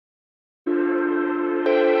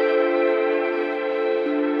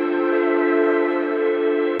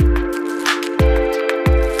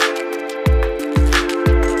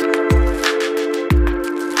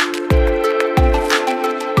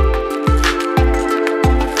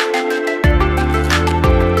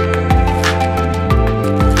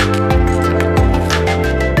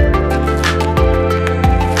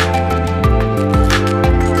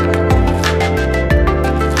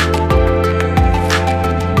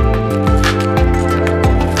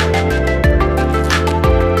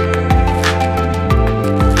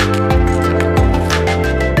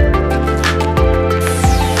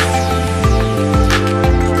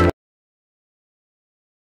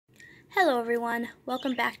everyone,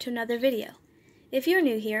 welcome back to another video. If you're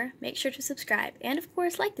new here, make sure to subscribe and of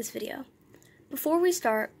course like this video. Before we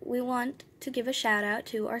start, we want to give a shout out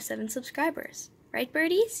to our 7 subscribers. Right,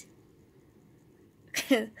 birdies?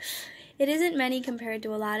 It isn't many compared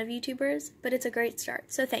to a lot of YouTubers, but it's a great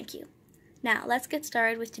start, so thank you. Now, let's get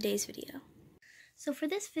started with today's video. So for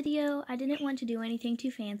this video, I didn't want to do anything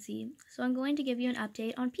too fancy, so I'm going to give you an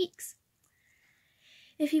update on Peaks.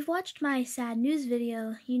 If you've watched my sad news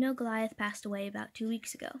video, you know Goliath passed away about 2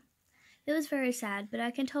 weeks ago. It was very sad, but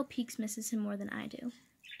I can tell Peaks misses him more than I do.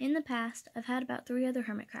 In the past, I've had about 3 other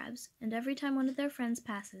hermit crabs, and every time one of their friends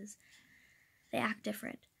passes, they act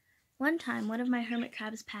different. One time, one of my hermit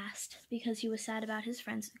crabs passed because he was sad about his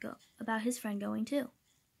friend going too.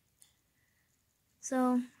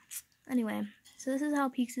 So, anyway, this is how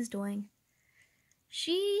Peaks is doing.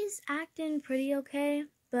 She's acting pretty okay,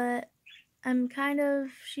 but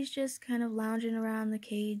she's just kind of lounging around the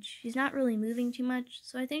cage. She's not really moving too much,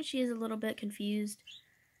 so I think she is a little bit confused.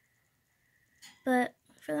 But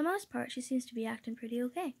for the most part, she seems to be acting pretty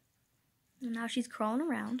okay. And now she's crawling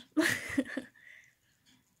around.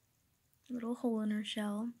 Little hole in her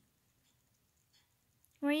shell.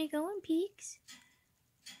 Where are you going, Peaks?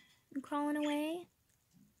 You crawling away?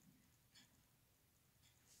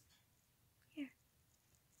 Here.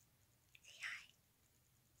 Say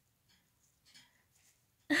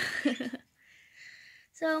hi.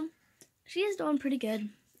 So, she is doing pretty good.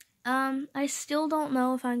 I still don't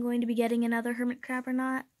know if I'm going to be getting another hermit crab or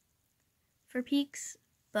not for Peaks,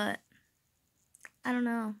 but I don't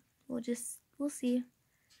know. We'll see.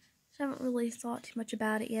 I haven't really thought too much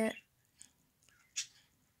about it yet.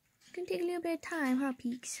 It's gonna take a little bit of time, huh,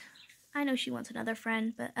 Peaks? I know she wants another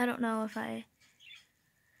friend, but I don't know if I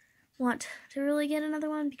want to really get another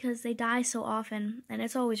one because they die so often, and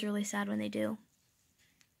it's always really sad when they do.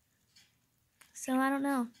 So I don't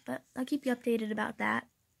know, but I'll keep you updated about that,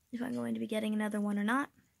 if I'm going to be getting another one or not.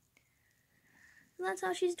 And that's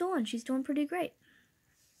how she's doing. She's doing pretty great.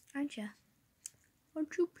 Aren't ya?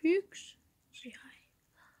 Aren't you, Peaks? Say hi.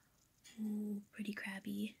 Ooh, pretty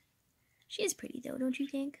crabby. She is pretty though, don't you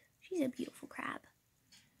think? She's a beautiful crab.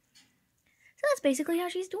 So that's basically how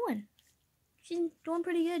she's doing. She's doing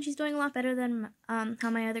pretty good. She's doing a lot better than how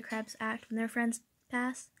my other crabs act when their friends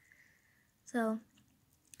pass. So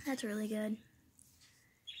that's really good.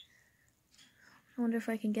 I wonder if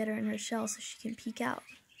I can get her in her shell so she can peek out.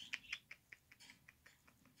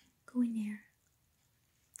 Go in there.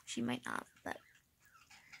 She might not, but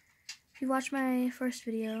if you watched my first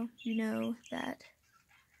video, you know that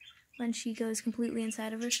when she goes completely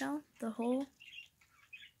inside of her shell, the hole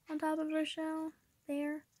on top of her shell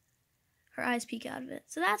there, her eyes peek out of it.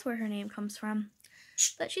 So that's where her name comes from.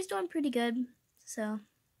 But she's doing pretty good, so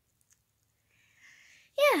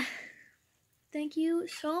yeah. Thank you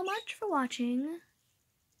so much for watching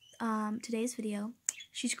today's video.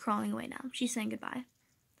 She's crawling away now. She's saying goodbye.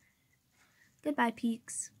 Goodbye,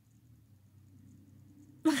 Peaks.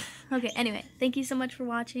 Okay, anyway, thank you so much for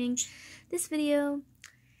watching this video,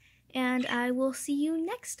 and I will see you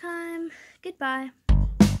next time. Goodbye.